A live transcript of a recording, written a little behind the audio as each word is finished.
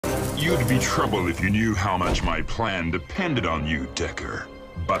You'd be trouble if you knew how much my plan depended on you, Deker.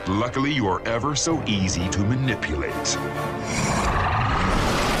 But luckily, you're ever so easy to manipulate.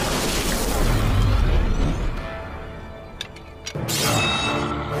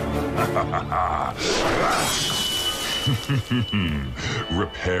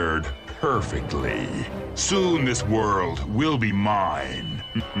 Repaired perfectly. Soon this world will be mine.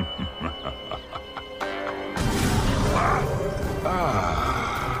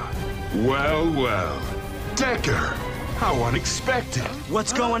 Well, well. Deker, how unexpected.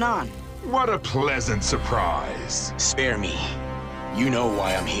 What's going on? What a pleasant surprise. Spare me. You know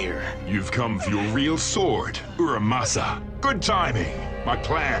why I'm here. You've come for your real sword, Uramasa. Good timing. My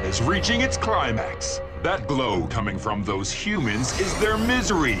plan is reaching its climax. That glow coming from those humans is their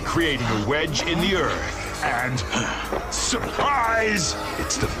misery creating a wedge in the earth. And surprise!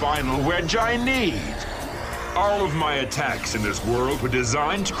 It's the final wedge I need. All of my attacks in this world were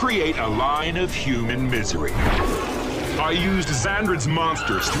designed to create a line of human misery. I used Xandred's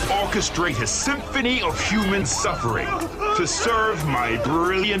monsters to orchestrate a symphony of human suffering to serve my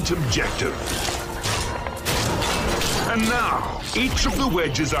brilliant objective. And now, each of the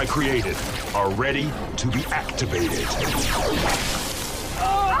wedges I created are ready to be activated.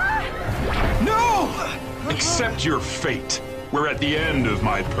 No! Accept your fate. We're at the end of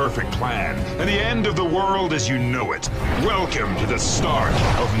my perfect plan, and the end of the world as you know it. Welcome to the start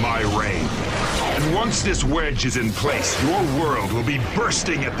of my reign. And once this wedge is in place, your world will be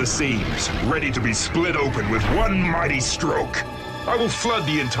bursting at the seams, ready to be split open with one mighty stroke. I will flood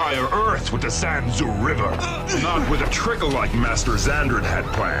the entire Earth with the Sanzu River. Not with a trickle like Master Xandred had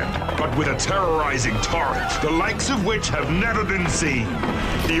planned, but with a terrorizing torrent, the likes of which have never been seen.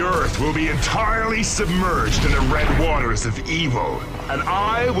 The Earth will be entirely submerged in the red waters of evil, and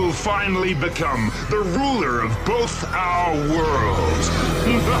I will finally become the ruler of both our worlds.